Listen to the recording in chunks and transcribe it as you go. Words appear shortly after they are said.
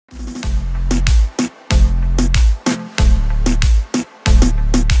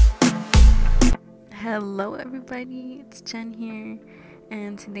Hello everybody, it's Jen here,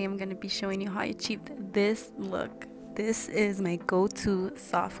 and today I'm going to be showing you how I achieved this look. This is my go-to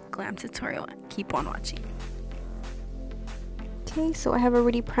soft glam tutorial. Keep on watching. Okay, so I have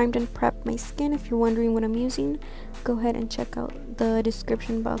already primed and prepped my skin. If you're wondering what I'm using, go ahead and check out the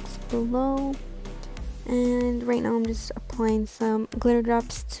description box below. And right now I'm just applying some glitter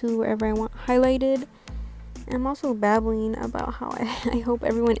drops to wherever I want highlighted. I'm also babbling about how I hope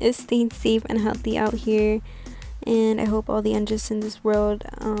everyone is staying safe and healthy out here, and I hope all the injustice in this world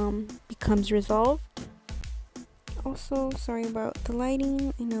becomes resolved. Also, sorry about the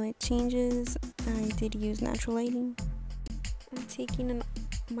lighting. I know it changes. I did use natural lighting. I'm taking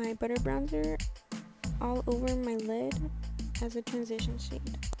my butter bronzer all over my lid as a transition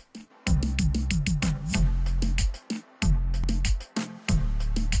shade.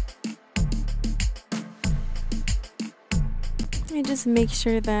 I just make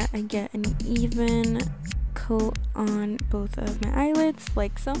sure that I get an even coat on both of my eyelids,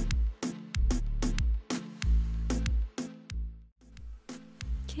 like so.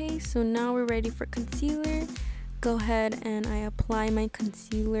 Okay, so now we're ready for concealer. Go ahead and I apply my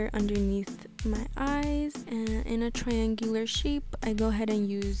concealer underneath my eyes, and in a triangular shape I go ahead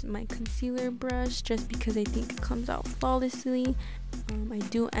and use my concealer brush just because I think it comes out flawlessly. I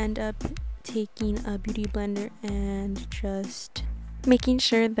do end up taking a beauty blender and just making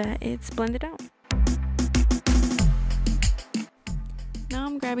sure that it's blended out. Now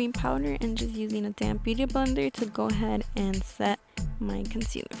I'm grabbing powder and just using a damp beauty blender to go ahead and set my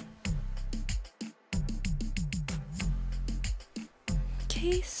concealer.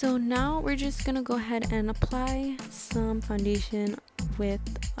 Okay, so now we're just gonna go ahead and apply some foundation with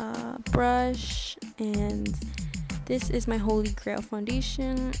a brush, and this is my Holy Grail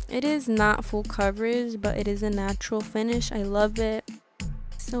foundation. It is not full coverage, but it is a natural finish. I love it.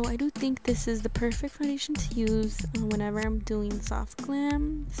 So I do think this is the perfect foundation to use whenever I'm doing soft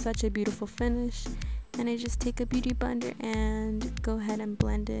glam. Such a beautiful finish. And I just take a beauty blender and go ahead and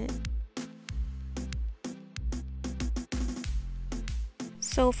blend it.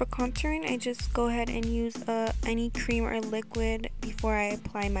 So for contouring, I just go ahead and use any cream or liquid before I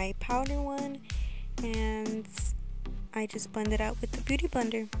apply my powder one. And I just blend it out with the beauty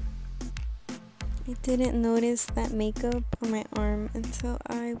blender. I didn't notice that makeup on my arm until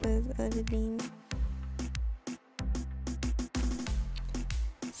I was editing.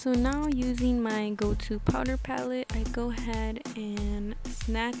 So now, using my go-to powder palette, I go ahead and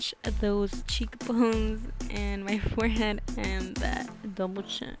snatch those cheekbones and my forehead and that double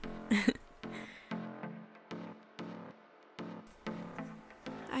chin.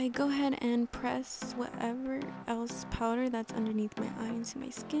 I go ahead and press whatever else powder that's underneath my eye into my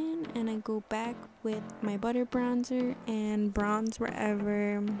skin, and I go back with my butter bronzer and bronze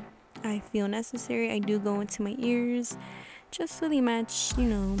wherever I feel necessary. I do go into my ears just so they match, you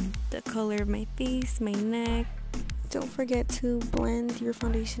know, the color of my face, my neck. Don't forget to blend your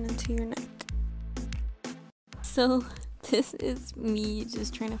foundation into your neck. So this is me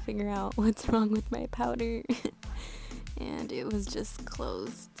just trying to figure out what's wrong with my powder. And it was just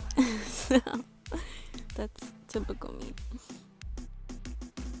closed. So that's typical me.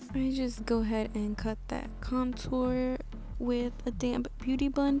 I just go ahead and cut that contour with a damp beauty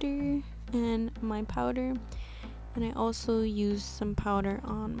blender and my powder, and I also use some powder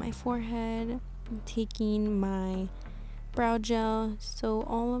on my forehead. I'm taking my brow gel so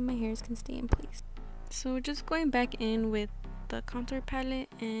all of my hairs can stay in place. So just going back in with the contour palette,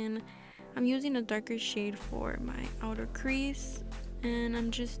 and I'm using a darker shade for my outer crease, and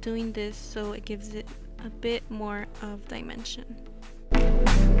I'm just doing this so it gives it a bit more of dimension.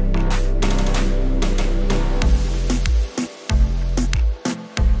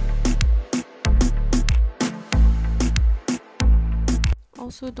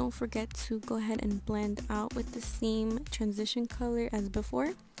 Also, don't forget to go ahead and blend out with the same transition color as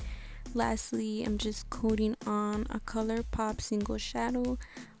before. Lastly, I'm just coating on a Colourpop single shadow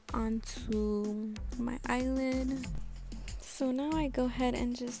onto my eyelid. So now I go ahead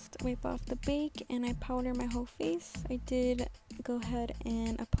and just wipe off the bake and I powder my whole face. I did go ahead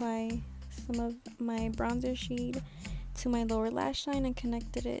and apply some of my bronzer shade to my lower lash line and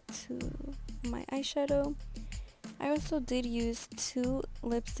connected it to my eyeshadow. I also did use 2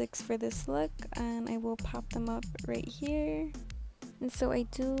 lipsticks for this look, and I will pop them up right here. And so I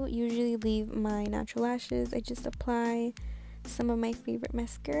do usually leave my natural lashes. I just apply some of my favorite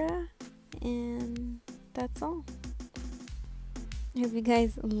mascara, and that's all. I hope you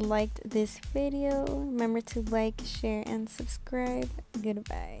guys liked this video. Remember to like, share, and subscribe.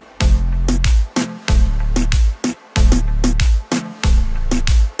 Goodbye.